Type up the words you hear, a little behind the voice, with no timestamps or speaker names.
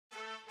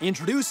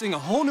Introducing a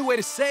whole new way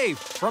to save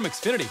from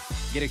Xfinity.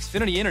 Get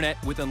Xfinity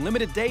Internet with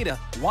unlimited data,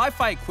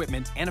 Wi-Fi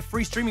equipment, and a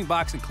free streaming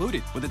box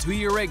included with a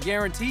 2-year rate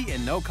guarantee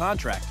and no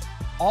contract.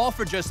 All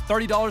for just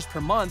 $30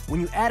 per month when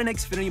you add an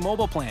Xfinity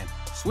mobile plan.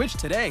 Switch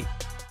today.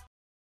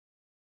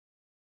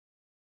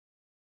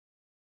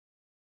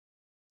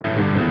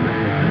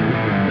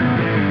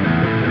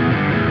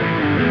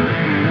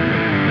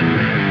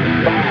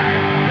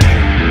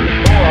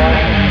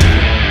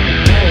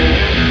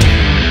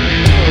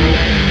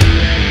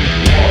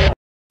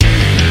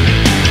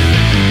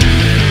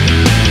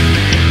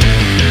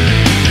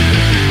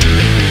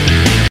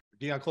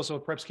 Dion Closo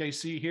with Preps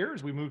KC here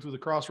as we move through the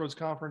Crossroads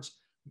Conference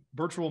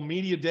Virtual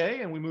Media Day,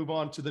 and we move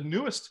on to the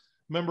newest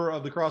member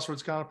of the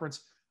Crossroads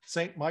Conference,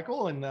 St.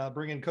 Michael, and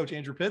bring in Coach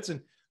Andrew Pitts.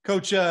 And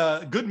Coach,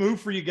 good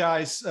move for you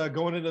guys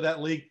going into that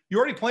league.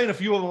 You're already playing a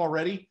few of them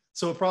already,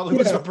 so it probably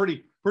was a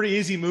pretty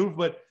easy move.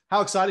 But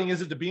how exciting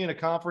is it to be in a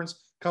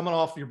conference coming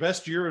off your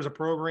best year as a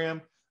program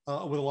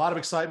with a lot of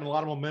excitement, a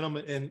lot of momentum,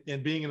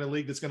 and being in a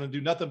league that's going to do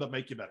nothing but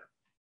make you better?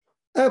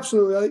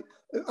 Absolutely.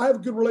 I have a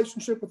good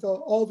relationship with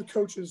all the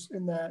coaches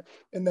in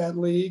that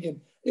league.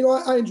 And,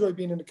 I enjoy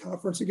being in the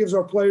conference. It gives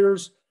our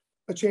players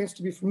a chance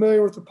to be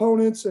familiar with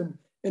opponents and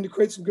to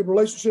create some good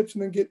relationships,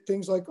 and then get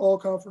things like all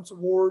conference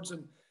awards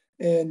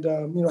and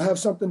have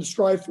something to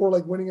strive for,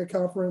 like winning a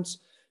conference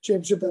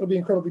championship. That'll be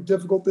incredibly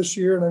difficult this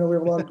year. And I know we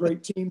have a lot of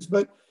great teams,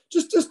 but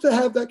just to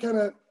have that kind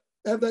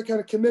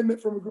of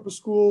commitment from a group of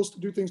schools to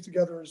do things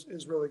together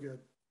is really good.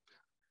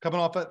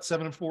 Coming off that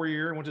 7-4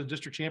 year and went to the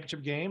district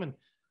championship game, and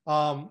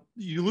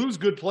you lose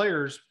good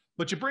players,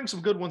 but you bring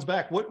some good ones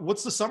back.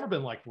 What's the summer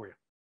been like for you?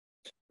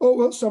 Oh,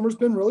 well, summer's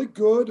been really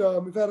good.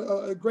 We've had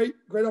a great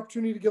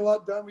opportunity to get a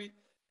lot done.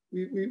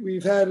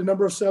 We've had a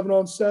number of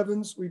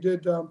 7-on-7s. We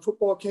did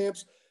football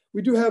camps.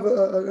 We do have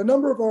a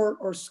number of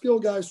our skill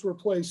guys to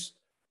replace.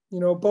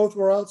 Both of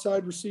our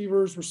outside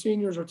receivers were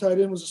seniors. Our tight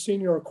end was a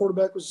senior. Our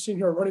quarterback was a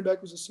senior. Our running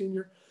back was a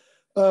senior.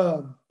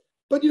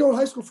 But in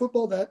high school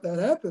football, that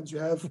happens. You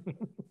have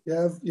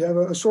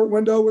a short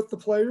window with the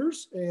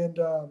players, and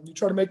you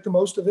try to make the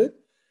most of it.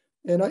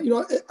 And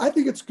I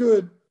think it's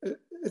good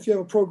if you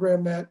have a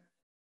program that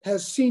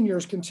has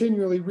seniors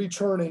continually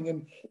returning,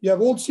 and you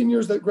have old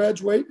seniors that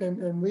graduate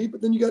and leave,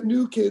 but then you got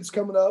new kids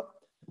coming up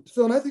to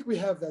fill. And I think we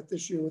have that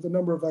this year with a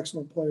number of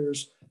excellent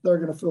players that are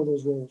going to fill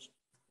those roles.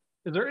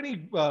 Is there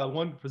any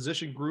one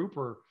position group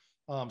or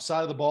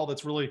side of the ball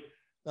that's really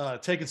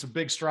taking some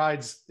big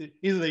strides?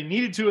 Either they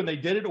needed to and they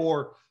did it,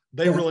 or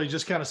they really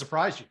just kind of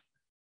surprised you?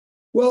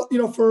 Well,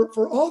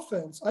 for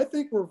offense, I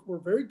think we're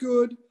very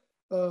good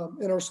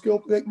in our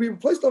skill. We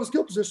replaced a lot of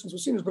skill positions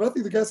with seniors, but I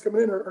think the guys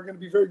coming in are going to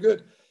be very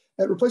good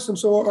at replacing them.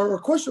 So our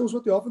question was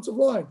with the offensive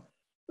line.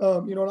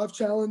 And I've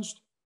challenged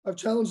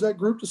that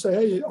group to say,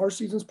 hey, our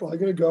season's probably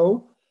going to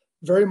go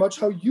very much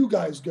how you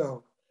guys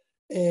go.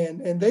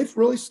 And they've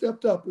really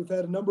stepped up. We've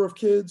had a number of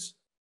kids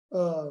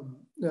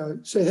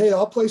say, hey,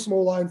 I'll play some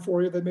O-line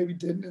for you that maybe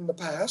didn't in the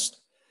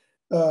past,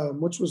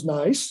 which was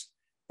nice.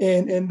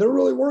 And they're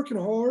really working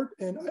hard.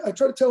 And I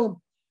try to tell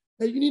them,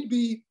 hey, you need to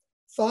be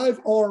 5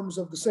 arms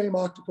of the same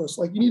octopus.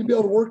 Like, you need to be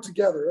able to work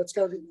together. That's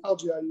kind of the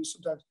analogy I use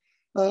sometimes.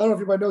 I don't know if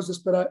anybody knows this,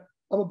 but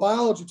I'm a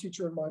biology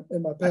teacher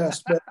in my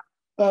past. But,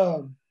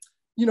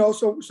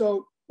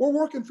 so we're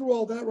working through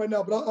all that right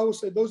now. But I will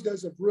say those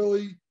guys have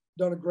really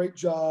done a great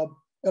job.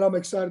 And I'm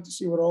excited to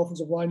see what our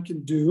offensive line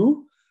can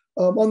do.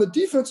 On the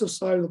defensive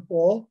side of the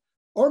ball,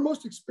 our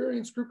most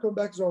experienced group coming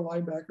back is our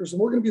linebackers,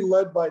 and we're going to be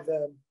led by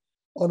them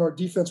on our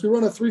defense. We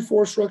run a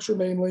 3-4 structure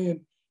mainly,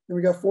 and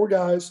we got 4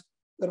 guys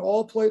that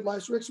all played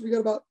last year. Actually,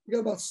 we got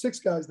about 6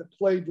 guys that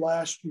played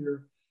last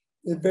year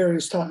at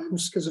various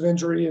times because of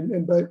injury,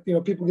 but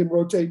people getting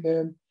rotating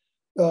in.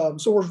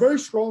 So we're very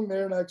strong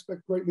there, and I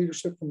expect great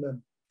leadership from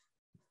them.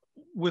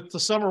 With the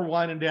summer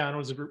winding down,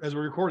 as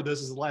we recorded this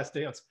is the last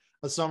day of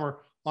summer.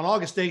 On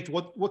August 8th,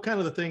 what kind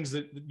of the things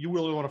that you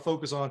really want to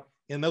focus on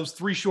in those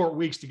 3 short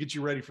weeks to get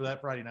you ready for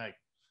that Friday night?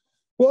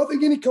 Well, I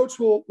think any coach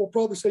will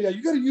probably say, yeah,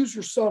 you got to use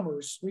your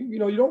summers. You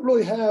don't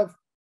really have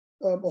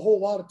a whole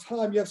lot of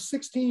time. You have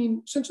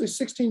essentially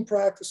 16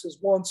 practices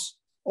once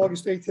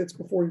August 8th hits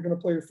before you're going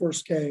to play your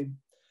first game.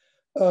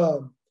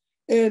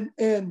 And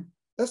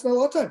that's not a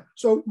lot of time.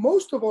 So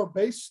most of our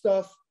base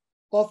stuff,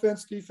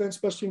 offense, defense,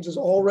 special teams, has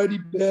already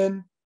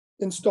been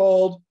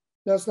installed.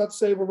 Now, it's not to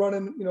say we're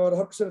running, at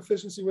 100%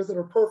 efficiency with it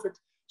or perfect.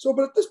 So,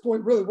 but at this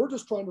point, really, we're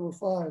just trying to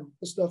refine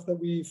the stuff that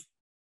we've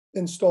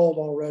installed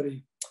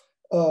already.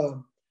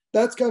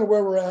 That's kind of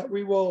where we're at.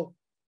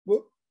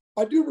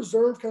 I do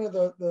reserve kind of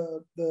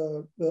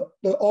the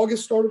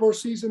August start of our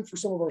season for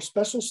some of our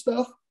special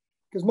stuff,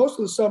 because most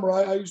of the summer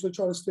I usually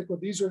try to stick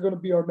with these are going to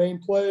be our main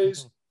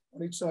plays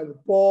on each side of the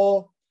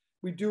ball.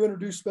 We do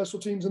introduce special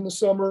teams in the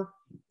summer,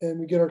 and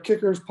we get our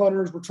kickers,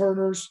 punters,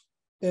 returners,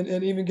 and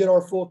even get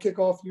our full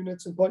kickoff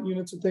units and punt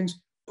units and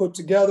things put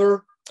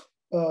together,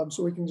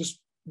 so we can just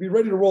be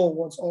ready to roll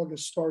once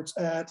August starts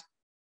at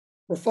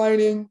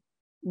refining,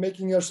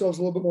 making ourselves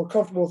a little bit more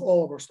comfortable with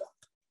all of our stuff.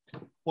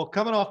 Well,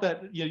 coming off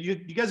that, you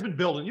guys have been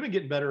building. You've been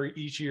getting better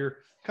each year.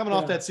 Coming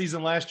off that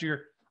season last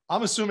year,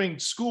 I'm assuming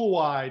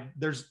school-wide,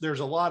 there's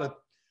a lot of,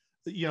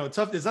 it's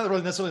tough. It's not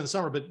really necessarily in the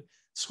summer, but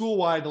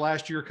school-wide, the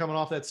last year coming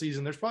off that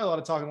season, there's probably a lot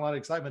of talk and a lot of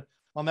excitement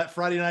on that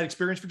Friday night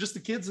experience for just the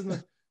kids and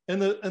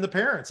the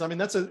parents. I mean,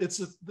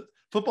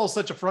 football is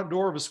such a front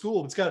door of a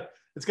school. It's got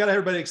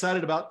everybody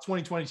excited about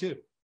 2022.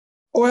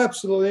 Oh,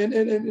 absolutely. And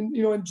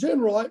in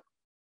general,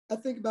 I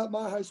think about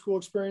my high school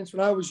experience when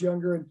I was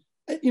younger, and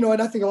I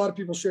think a lot of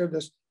people share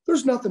this.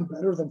 There's nothing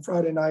better than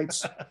Friday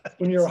nights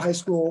when you're a high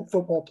school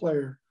football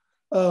player.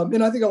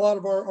 And I think a lot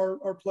of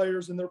our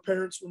players and their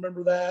parents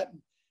remember that,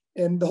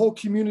 and the whole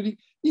community.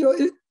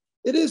 It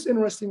is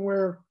interesting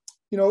where,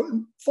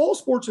 fall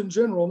sports in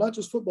general, not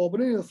just football,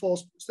 but any of the fall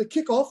sports, they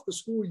kick off the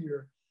school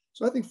year.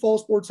 So I think fall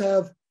sports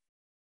have,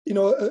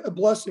 a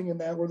blessing in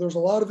that, where there's a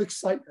lot of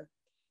excitement.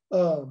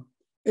 And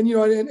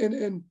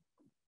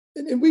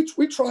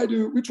we try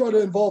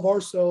to involve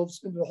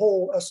ourselves into the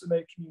whole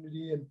SMA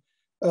community and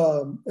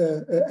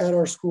at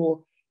our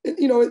school. And,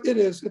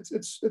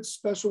 it's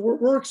special.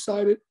 We're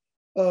excited.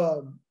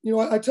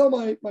 I tell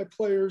my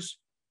players,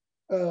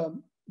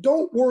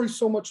 don't worry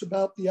so much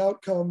about the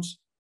outcomes,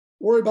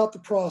 worry about the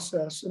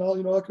process. And I'll,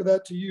 echo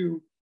that to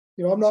you.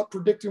 I'm not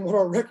predicting what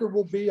our record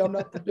will be. I'm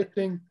not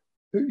predicting,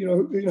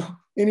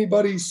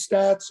 anybody's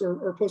stats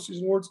or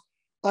postseason awards.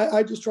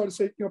 I just try to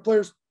say,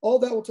 players, all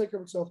that will take care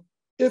of itself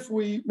if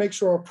we make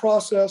sure our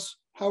process,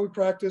 how we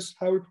practice,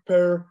 how we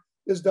prepare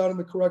is done in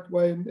the correct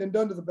way and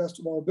done to the best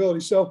of our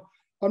ability. So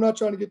I'm not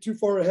trying to get too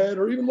far ahead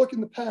or even look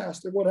in the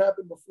past at what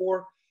happened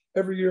before.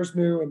 Every year is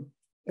new,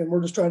 and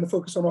we're just trying to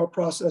focus on our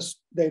process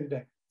day to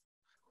day.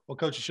 Well,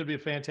 Coach, it should be a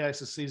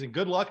fantastic season.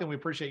 Good luck, and we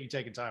appreciate you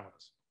taking time with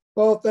us.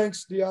 Well,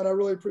 thanks, Dion. I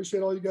really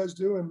appreciate all you guys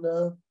do, and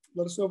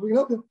let us know if we can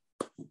help you.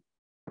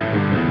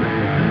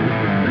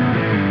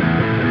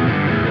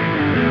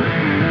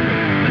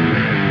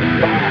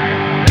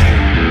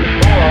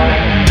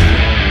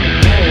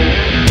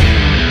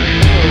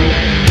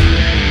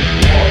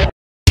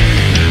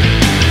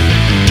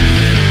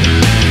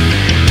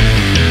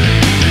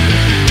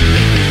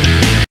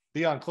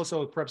 Dion Clisso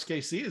with Preps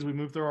KC as we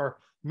move through our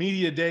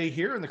media day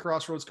here in the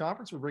Crossroads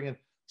Conference. We're bringing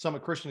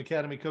Summit Christian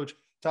Academy coach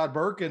Todd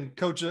Burke, and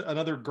coach,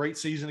 another great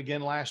season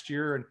again last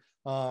year.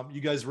 And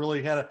you guys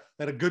really had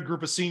a good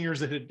group of seniors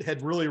that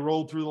had really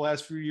rolled through the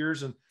last few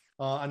years. And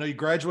I know you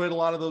graduated a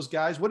lot of those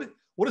guys. What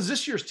does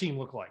this year's team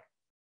look like?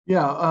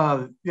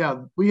 Yeah,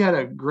 we had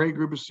a great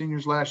group of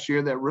seniors last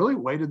year that really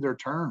waited their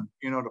turn,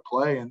 to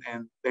play,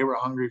 and they were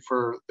hungry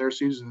for their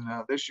season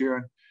this year.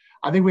 And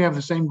I think we have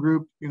the same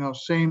group,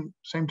 same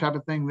type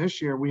of thing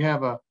this year. We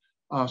have a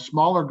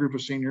smaller group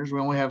of seniors. We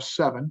only have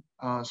 7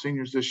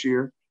 seniors this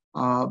year,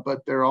 but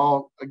they're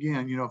all,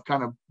 again,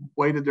 kind of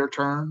waited their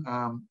turn.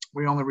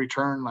 We only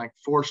returned like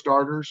 4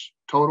 starters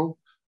total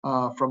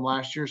from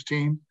last year's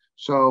team.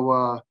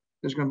 So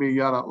there's going to be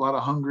a lot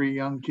of hungry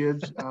young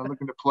kids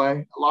looking to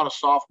play. A lot of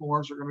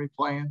sophomores are going to be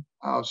playing.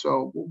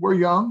 So we're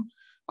young,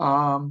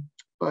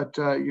 but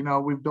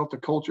we've built a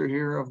culture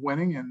here of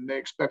winning, and they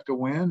expect to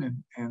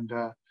win, and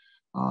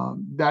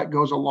that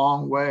goes a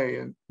long way.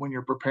 And when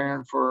you're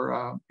preparing for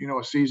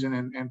a season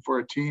and for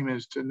a team,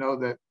 is to know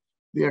that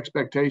the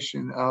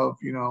expectation of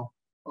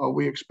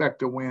we expect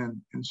to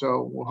win, and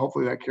so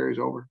hopefully that carries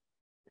over.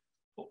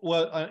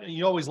 Well,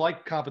 you always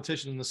like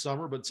competition in the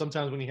summer, but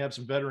sometimes when you have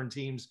some veteran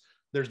teams,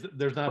 there's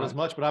not Right. as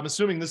much. But I'm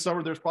assuming this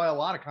summer there's probably a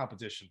lot of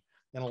competition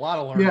and a lot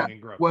of learning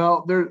and growth.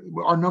 Well,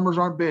 our numbers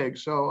aren't big,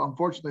 so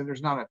unfortunately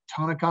there's not a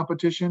ton of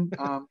competition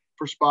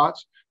for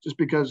spots, just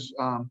because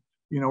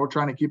we're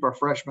trying to keep our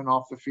freshmen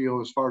off the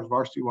field as far as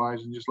varsity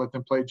wise, and just let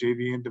them play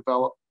JV and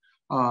develop.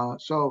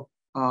 So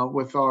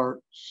with our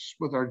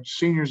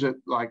seniors at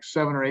like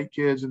 7 or 8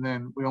 kids, and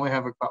then we only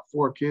have about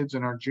 4 kids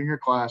in our junior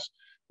class.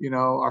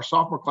 Our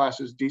sophomore class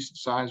is decent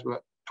size,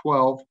 but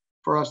 12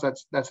 for us,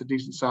 that's a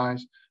decent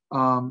size.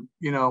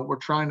 We're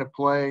trying to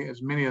play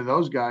as many of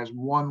those guys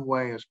one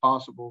way as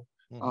possible,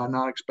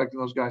 not expecting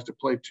those guys to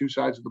play 2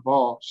 sides of the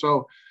ball.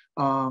 So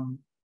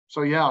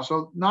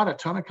not a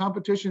ton of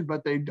competition,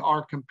 but they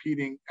are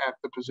competing at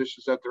the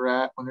positions that they're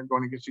at when they're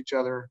going against each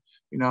other,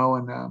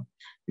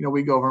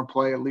 we go over and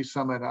play at least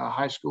some at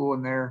high school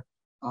in their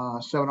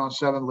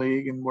 7-on-7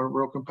 league, and we're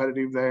real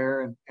competitive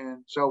there.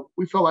 And so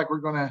we feel like we're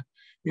going to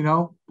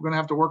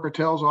have to work our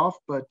tails off,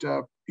 but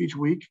each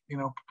week,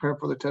 prepare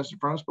for the test in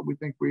front of us, but we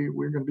think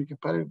we're going to be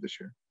competitive this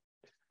year.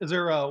 Is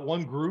there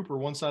one group or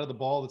one side of the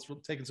ball that's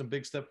taking some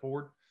big step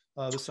forward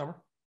this summer?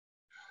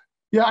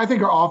 Yeah, I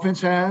think our offense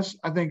has.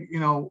 I think,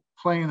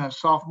 playing a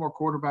sophomore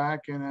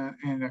quarterback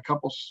and a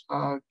couple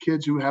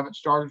kids who haven't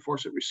started for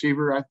us at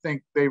receiver, I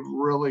think they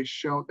really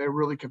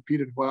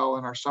competed well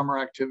in our summer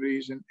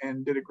activities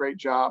and did a great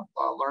job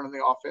learning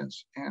the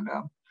offense and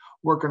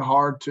working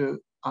hard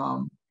to,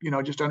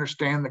 just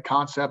understand the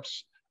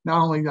concepts,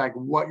 not only like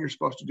what you're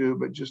supposed to do,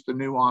 but just the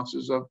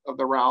nuances of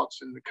the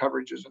routes and the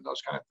coverages and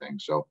those kind of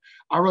things. So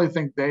I really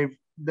think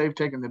they've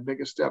taken the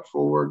biggest step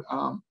forward,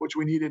 which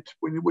we needed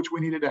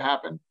to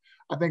happen.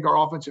 I think our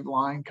offensive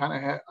line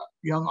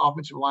young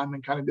offensive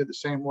linemen kind of did the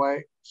same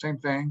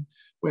thing.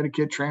 We had a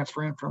kid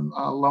transferring from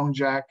Lone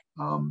Jack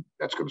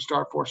that's going to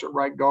start for us at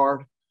right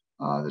guard.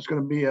 there's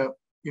going to be a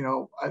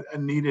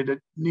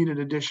needed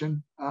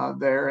addition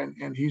there,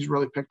 and he's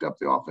really picked up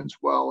the offense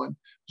well, and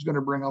is going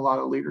to bring a lot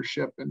of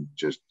leadership and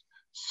just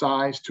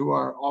size to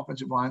our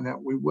offensive line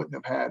that we wouldn't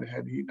have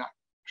had he not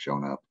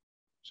shown up.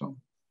 So,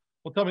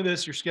 well, tell me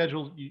this: your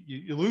schedule,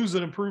 you lose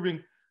an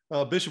improving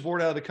Bishop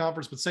Ward out of the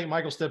conference, but St.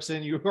 Michael steps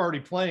in. You're already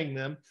playing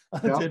them,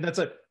 and that's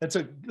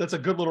a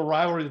good little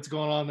rivalry that's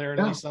going on there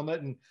in East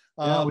Summit. And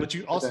but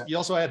you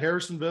also had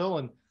Harrisonville,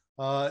 and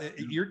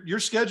your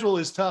schedule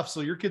is tough,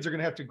 so your kids are going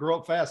to have to grow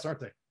up fast, aren't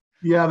they?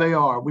 Yeah, they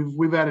are.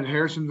 We've added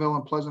Harrisonville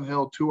and Pleasant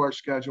Hill to our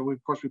schedule.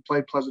 Of course, we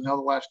played Pleasant Hill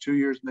the last 2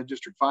 years in the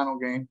district final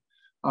game,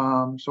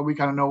 so we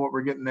kind of know what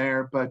we're getting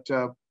there. But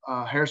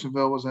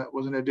Harrisonville was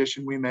an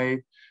addition we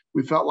made.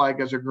 We felt like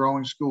as a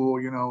growing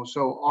school,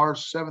 so our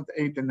 7th,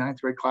 8th, and 9th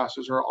grade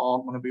classes are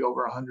all going to be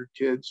over 100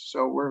 kids.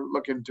 So we're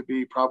looking to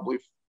be probably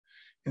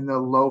in the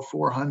low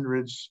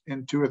 400s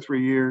in 2 or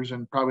 3 years,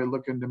 and probably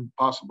looking to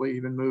possibly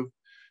even move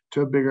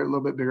to a little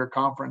bit bigger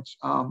conference.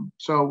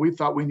 So we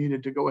thought we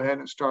needed to go ahead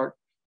and start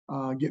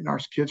getting our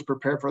kids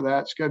prepared for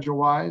that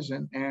schedule-wise.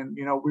 And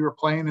we were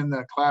playing in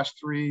the Class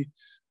 3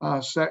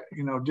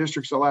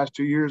 districts the last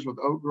 2 years with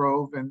Oak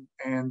Grove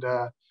and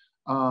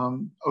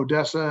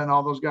Odessa and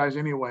all those guys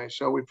anyway.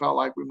 So we felt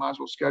like we might as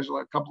well schedule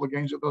a couple of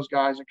games with those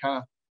guys and kind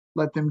of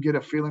let them get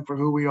a feeling for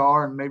who we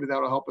are, and maybe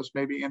that'll help us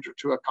maybe enter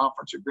to a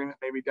conference agreement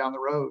maybe down the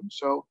road.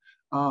 So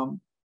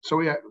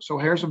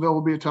Harrisonville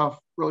will be a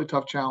really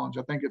tough challenge.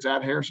 I think it's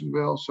at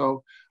Harrisonville.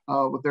 So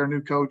with their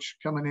new coach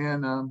coming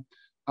in,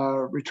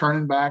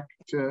 returning back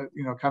to,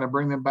 kind of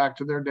bring them back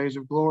to their days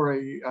of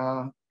glory,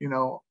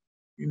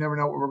 you never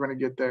know what we're going to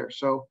get there.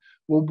 So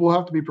we'll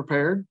have to be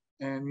prepared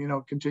and,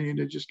 continue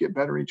to just get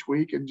better each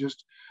week. And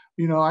just,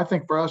 I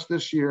think for us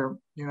this year,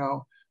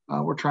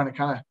 we're trying to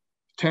kind of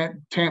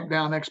tamp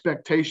down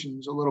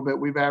expectations a little bit.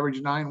 We've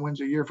averaged 9 wins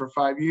a year for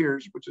 5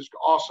 years, which is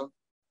awesome.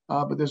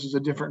 But this is a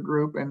different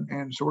group.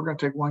 And so we're going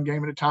to take one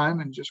game at a time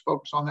and just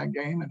focus on that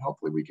game. And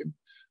hopefully we can,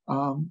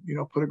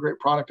 put a great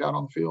product out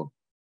on the field.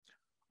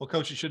 Well,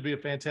 Coach, it should be a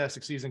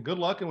fantastic season. Good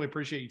luck, and we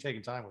appreciate you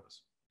taking time with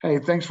us. Hey,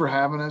 thanks for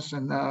having us,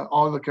 and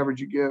all the coverage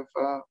you give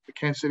the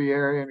Kansas City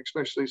area, and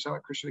especially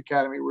Summit Christian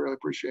Academy. We really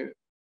appreciate it.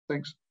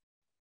 Thanks.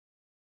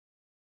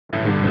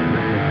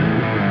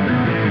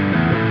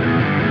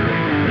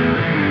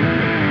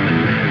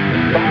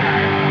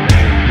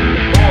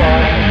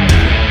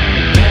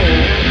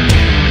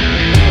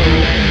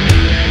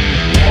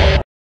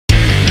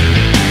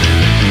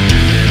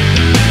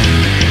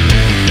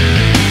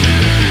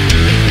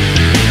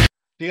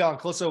 Dion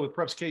Clisso with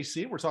Preps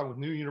KC. We're talking with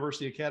new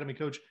University Academy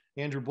coach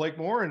Andrew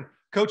Blakemore. And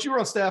Coach, you were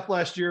on staff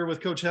last year with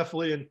Coach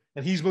Heffley,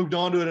 and he's moved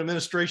on to an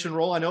administration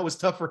role. I know it was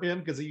tough for him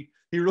because he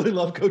really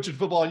loved coaching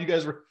football, and you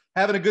guys were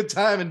having a good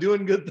time and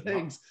doing good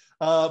things.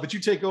 But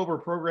you take over a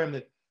program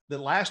that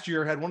last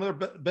year had one of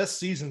their best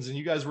seasons, and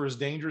you guys were as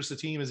dangerous a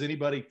team as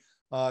anybody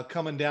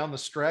coming down the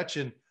stretch.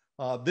 And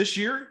this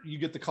year, you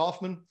get the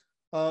Kaufman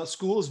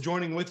School is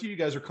joining with you. You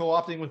guys are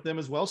co-opting with them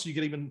as well, so you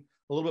get even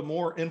a little bit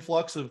more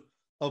influx of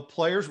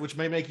players, which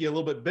may make you a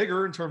little bit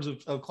bigger in terms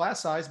of class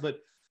size. But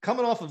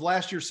coming off of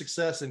last year's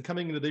success and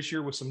coming into this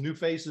year with some new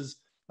faces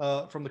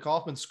from the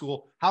Kaufman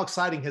School, how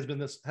exciting has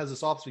this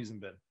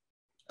offseason been?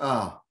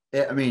 I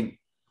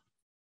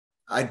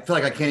feel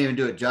like I can't even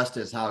do it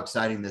justice how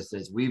exciting this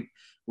is.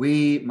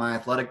 My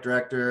athletic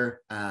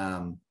director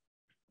and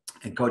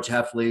Coach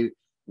Heffley,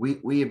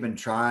 we have been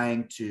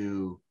trying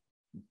to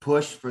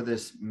push for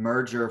this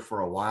merger for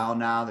a while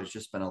now. There's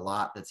just been a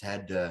lot that's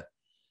had to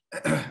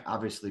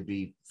obviously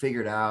be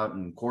figured out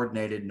and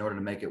coordinated in order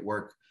to make it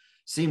work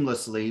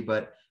seamlessly.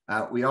 But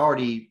we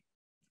already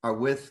are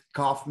with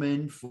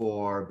Kaufman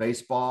for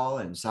baseball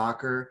and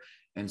soccer.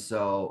 And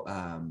so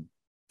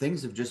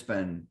things have just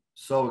been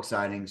so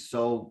exciting,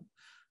 so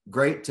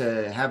great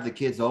to have the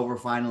kids over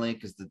finally,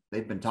 because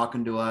they've been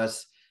talking to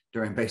us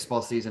during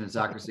baseball season and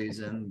soccer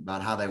season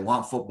about how they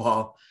want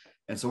football.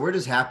 And so we're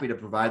just happy to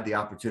provide the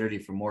opportunity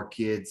for more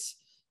kids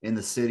in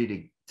the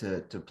city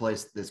to play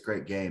this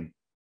great game.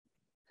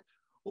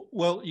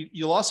 Well,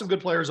 you lost some good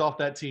players off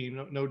that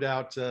team, no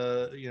doubt.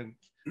 Cannon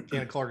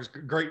Clark is a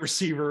great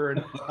receiver,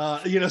 and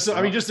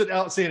just an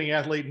outstanding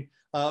athlete.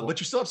 But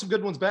you still have some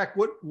good ones back.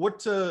 What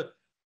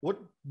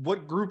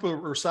group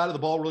or side of the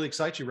ball really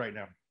excites you right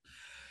now?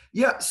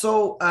 Yeah,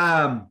 so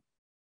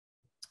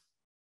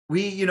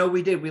we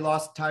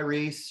lost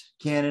Tyrese,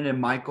 Cannon,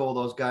 and Michael.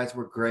 Those guys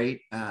were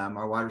great.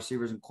 Our wide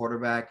receivers and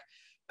quarterback,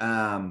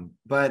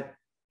 but.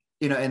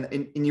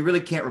 And you really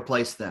can't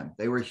replace them.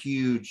 They were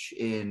huge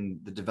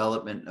in the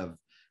development of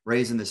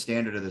raising the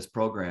standard of this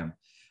program.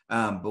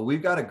 But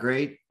we've got a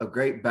great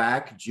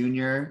back,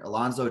 junior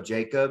Alonzo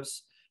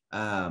Jacobs,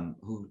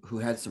 who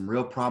had some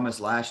real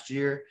promise last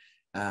year.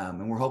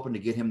 And we're hoping to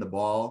get him the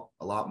ball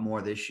a lot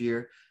more this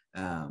year.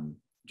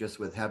 Just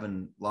with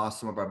having lost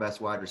some of our best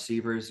wide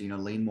receivers,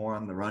 lean more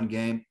on the run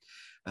game.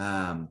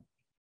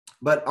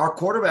 But our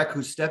quarterback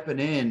who's stepping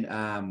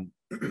in,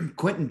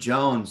 Quentin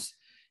Jones,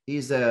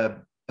 he's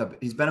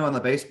been on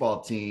the baseball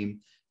team,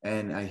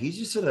 and he's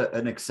just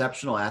an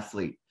exceptional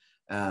athlete.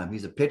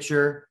 He's a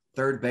pitcher.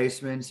 third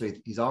baseman, so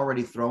he's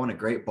already throwing a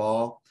great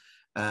ball.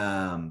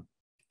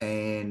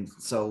 And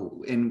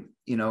so,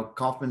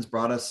 Kaufman's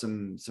brought us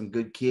some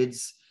good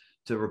kids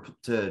to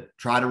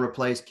try to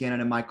replace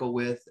Cannon and Michael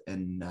with,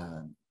 and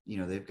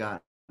they've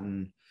gotten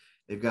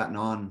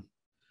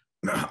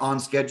on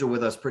schedule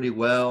with us pretty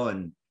well.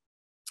 And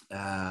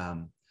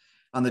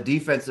on the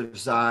defensive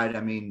side,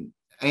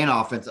 and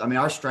offense,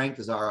 our strength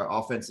is our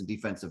offense and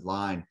defensive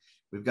line.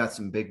 We've got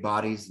some big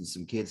bodies and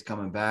some kids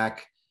coming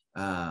back.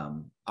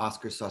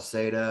 Oscar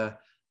Sauceda,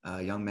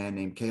 a young man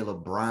named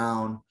Caleb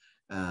Brown,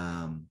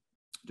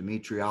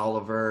 Dimitri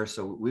Oliver.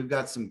 So we've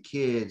got some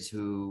kids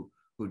who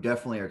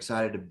definitely are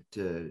excited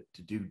to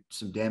do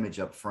some damage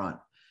up front.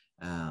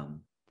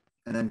 And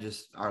then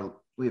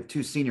we have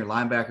 2 senior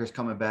linebackers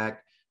coming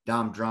back,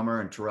 Dom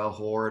Drummer and Terrell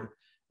Horde,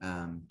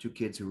 2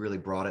 kids who really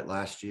brought it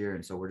last year.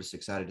 And so we're just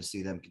excited to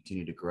see them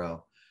continue to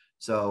grow.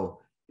 So,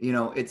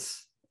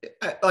 it's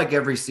like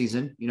every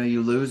season,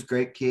 you lose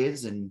great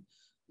kids and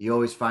you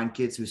always find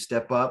kids who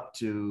step up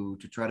to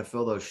try to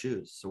fill those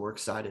shoes. So we're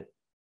excited.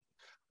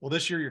 Well,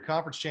 this year your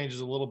conference changes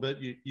a little bit.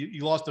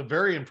 You lost a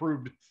very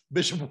improved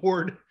Bishop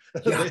Ward.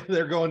 Yeah.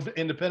 They're going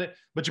independent,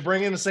 but you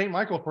bring in the St.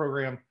 Michael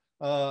program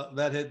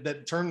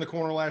that turned the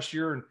corner last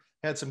year and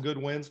had some good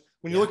wins.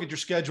 When you look at your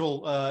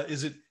schedule,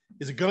 is it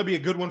going to be a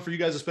good one for you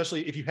guys,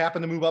 especially if you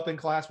happen to move up in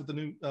class with the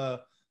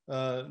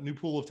new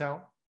pool of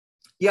talent?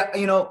 Yeah,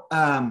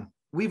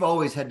 we've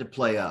always had to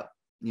play up.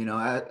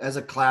 As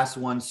a Class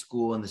 1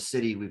 school in the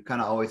city, we've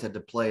kind of always had to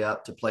play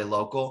up to play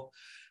local,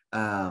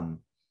 and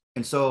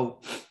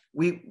so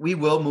we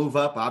will move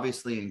up,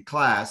 obviously, in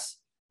class,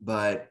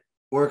 but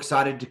we're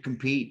excited to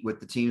compete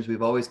with the teams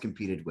we've always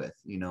competed with.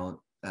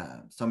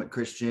 Summit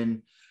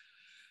Christian,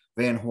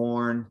 Van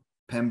Horn,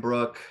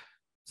 Pembroke,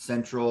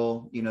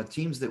 Central.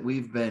 Teams that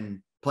we've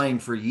been playing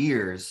for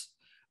years.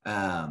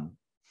 We're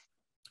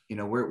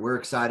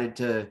excited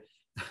to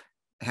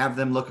have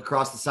them look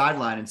across the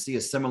sideline and see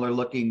a similar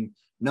looking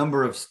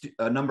number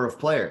of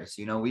players.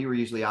 We were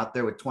usually out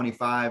there with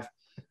 25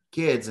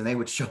 kids and they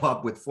would show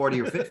up with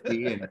 40 or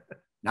 50, and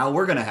now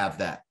we're going to have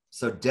that.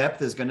 So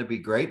depth is going to be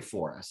great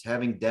for us.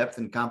 Having depth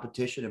and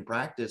competition and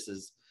practice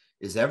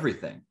is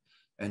everything.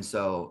 And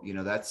so,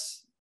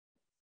 that's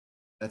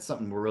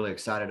something we're really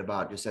excited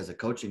about just as a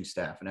coaching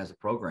staff and as a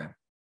program.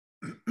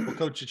 Well,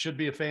 Coach, it should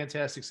be a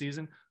fantastic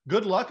season.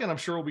 Good luck, and I'm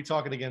sure we'll be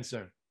talking again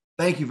soon.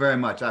 Thank you very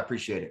much. I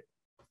appreciate it.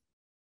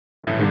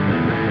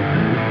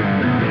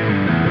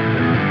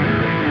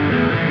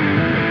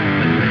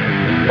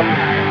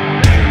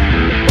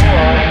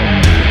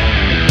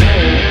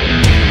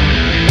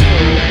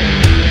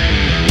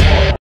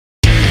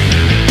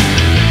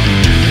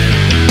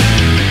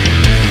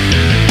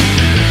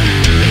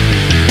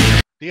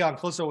 Dion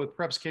Clisso with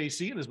Preps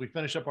KC, and as we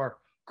finish up our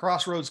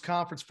Crossroads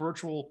Conference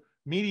virtual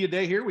media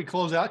day here, we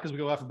close out because we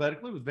go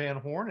alphabetically with Van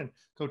Horn and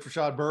Coach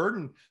Rashad Bird.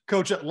 And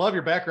Coach, I love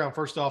your background.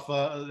 First off,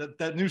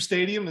 that new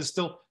stadium is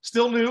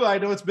still new. I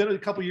know it's been a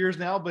couple years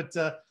now, but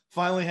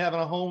finally having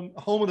a home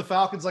of the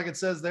Falcons, like it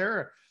says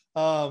there.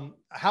 How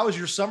has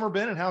your summer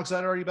been, and how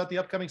excited are you about the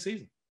upcoming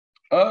season?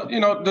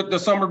 The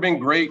summer been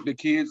great. The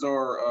kids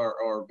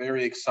are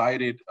very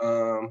excited.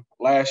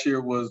 Last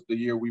year was the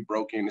year we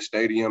broke in the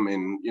stadium,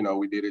 and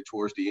we did it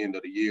towards the end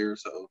of the year.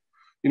 So,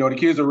 the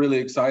kids are really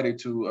excited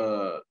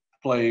to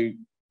play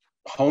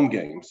home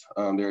games.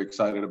 They're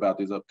excited about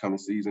this upcoming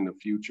season, the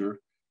future.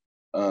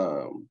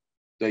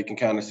 They can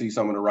kind of see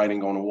some of the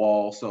writing on the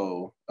wall,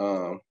 so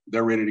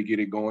they're ready to get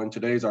it going.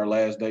 Today's our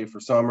last day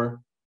for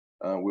summer.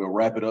 We'll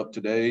wrap it up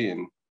today,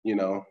 and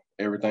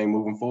everything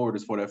moving forward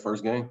is for that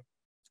first game.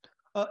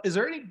 Is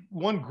there any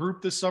one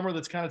group this summer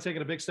that's kind of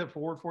taken a big step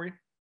forward for you?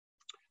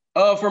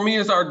 For me,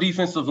 it's our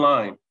defensive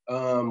line.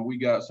 We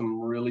got some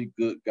really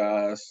good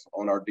guys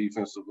on our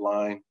defensive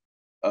line.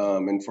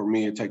 And for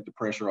me, it takes the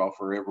pressure off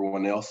for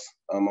everyone else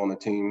on the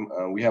team.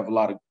 We have a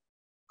lot of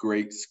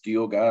great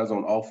skill guys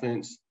on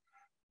offense.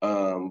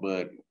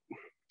 But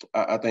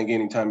I think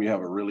anytime you have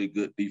a really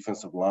good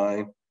defensive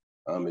line,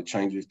 it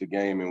changes the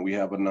game. And we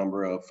have a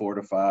number of 4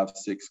 to 5,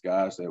 6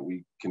 guys that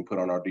we can put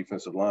on our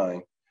defensive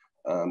line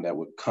that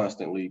would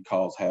constantly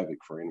cause havoc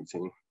for any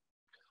team.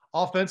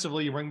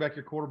 Offensively, you bring back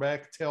your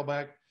quarterback,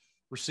 tailback,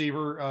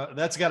 receiver.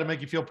 That's got to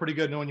make you feel pretty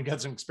good knowing you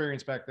got some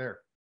experience back there.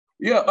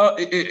 Yeah,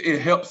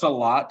 it helps a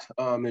lot.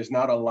 There's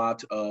not a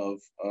lot of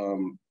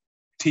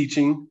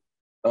teaching,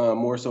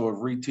 more so of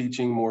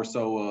reteaching, more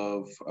so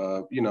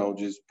of,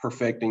 just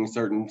perfecting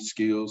certain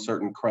skills,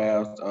 certain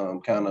crafts,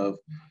 kind of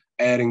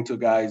adding to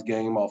guys'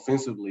 game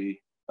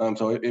offensively.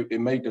 So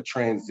it made the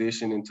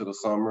transition into the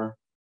summer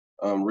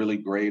really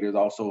great. It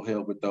also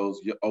helped with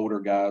those older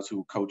guys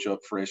who coach up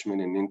freshmen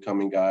and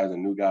incoming guys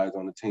and new guys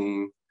on the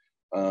team,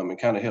 and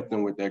kind of help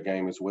them with their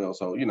game as well.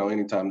 So,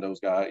 anytime those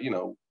guys,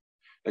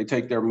 they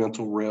take their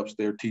mental reps,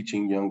 they're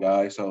teaching young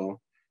guys.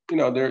 So,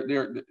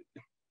 they're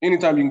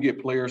anytime you can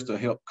get players to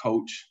help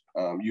coach,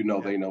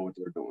 they know what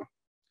they're doing.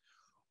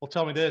 Well,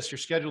 tell me this, your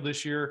schedule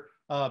this year,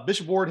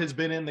 Bishop Ward has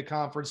been in the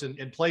conference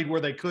and played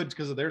where they could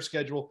because of their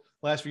schedule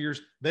last few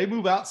years. They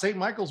move out. St.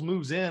 Michael's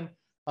moves in.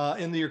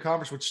 into your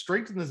conference, which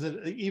strengthens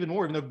it even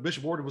more, even though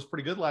Bishop Warden was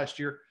pretty good last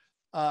year.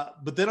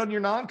 But then on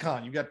your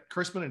non-con, you've got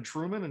Chrisman and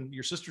Truman and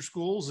your sister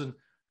schools. And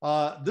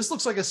this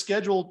looks like a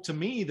schedule to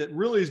me that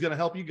really is going to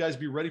help you guys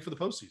be ready for the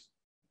postseason.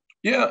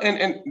 Yeah,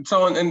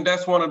 and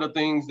that's one of the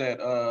things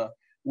that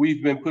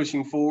we've been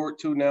pushing forward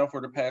to now for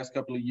the past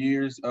couple of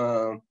years,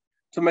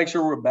 to make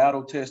sure we're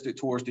battle tested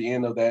towards the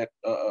end of that,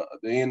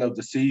 the end of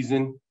the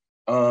season.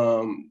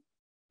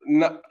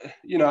 Not,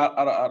 you know,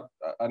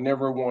 I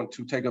never want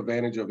to take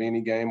advantage of any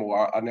game,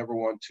 or I never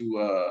want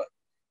to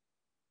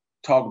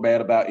talk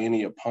bad about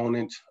any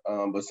opponent.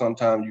 But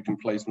sometimes you can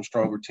play some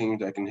stronger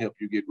teams that can help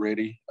you get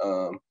ready,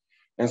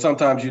 and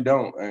sometimes you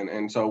don't.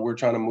 And so we're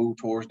trying to move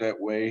towards that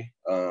way.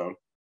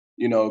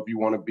 You know, if you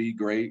want to be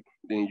great,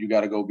 then you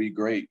got to go be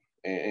great.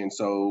 And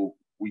so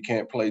we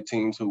can't play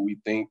teams who we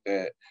think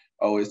that,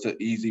 oh, it's an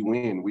easy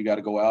win. We got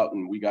to go out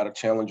and we got to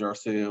challenge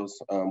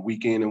ourselves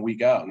week in and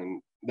week out.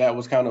 And that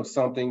was kind of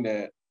something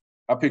that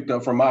I picked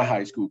up from my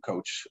high school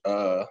coach,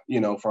 you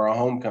know, for our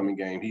homecoming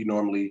game. He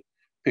normally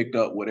picked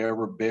up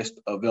whatever best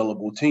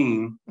available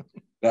team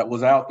that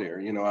was out there.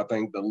 You know, I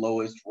think the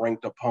lowest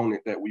ranked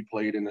opponent that we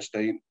played in the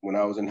state when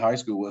I was in high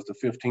school was the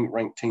 15th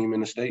ranked team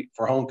in the state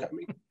for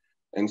homecoming.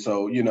 And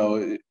so, you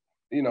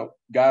know,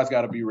 guys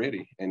got to be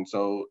ready. And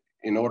so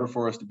in order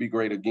for us to be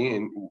great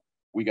again,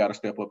 we got to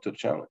step up to the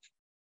challenge.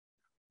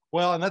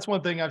 Well, and that's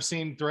one thing I've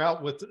seen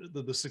throughout with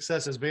the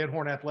success as Van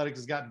Horn Athletics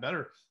has gotten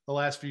better the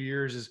last few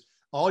years is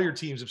all your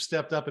teams have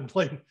stepped up and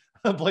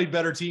played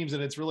better teams.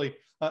 And it's really,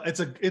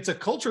 it's a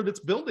culture that's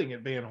building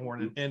at Van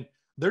Horn. And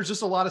there's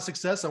just a lot of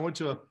success. I went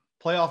to a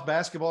playoff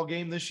basketball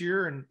game this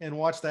year and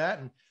watched that.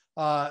 And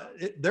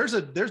there's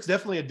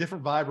definitely a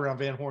different vibe around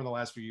Van Horn the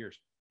last few years.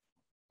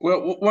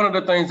 Well, one of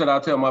the things that I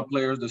tell my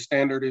players, the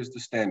standard is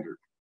the standard.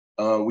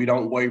 We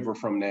don't waver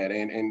from that.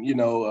 And you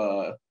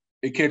know,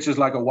 it catches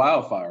like a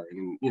wildfire,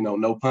 and, you know,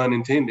 no pun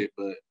intended,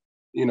 but,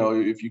 you know,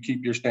 if you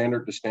keep your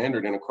standard the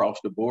standard and across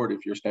the board,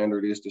 if your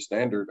standard is the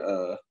standard,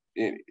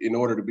 in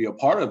order to be a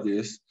part of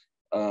this,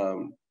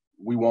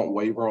 we won't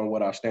waver on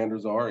what our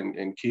standards are,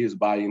 and kids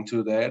buy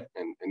into that.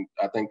 And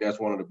I think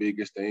that's one of the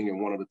biggest thing,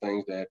 and one of the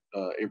things that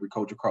every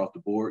coach across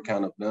the board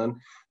kind of done.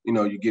 You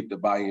know, you get the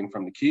buy-in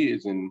from the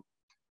kids, and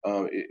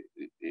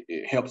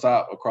it helps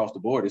out across the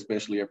board,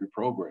 especially every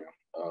program.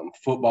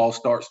 Football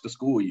starts the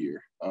school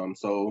year.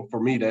 So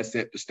for me, that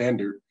set the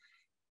standard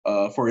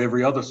for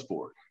every other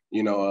sport.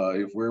 You know,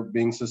 if we're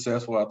being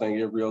successful, I think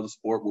every other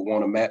sport would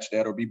want to match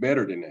that or be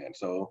better than that.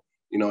 So,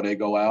 you know, they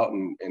go out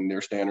and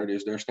their standard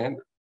is their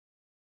standard.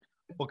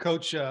 Well,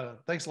 Coach,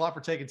 thanks a lot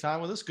for taking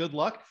time with us. Good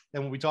luck.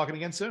 And we'll be talking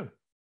again soon.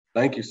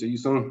 Thank you. See you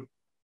soon.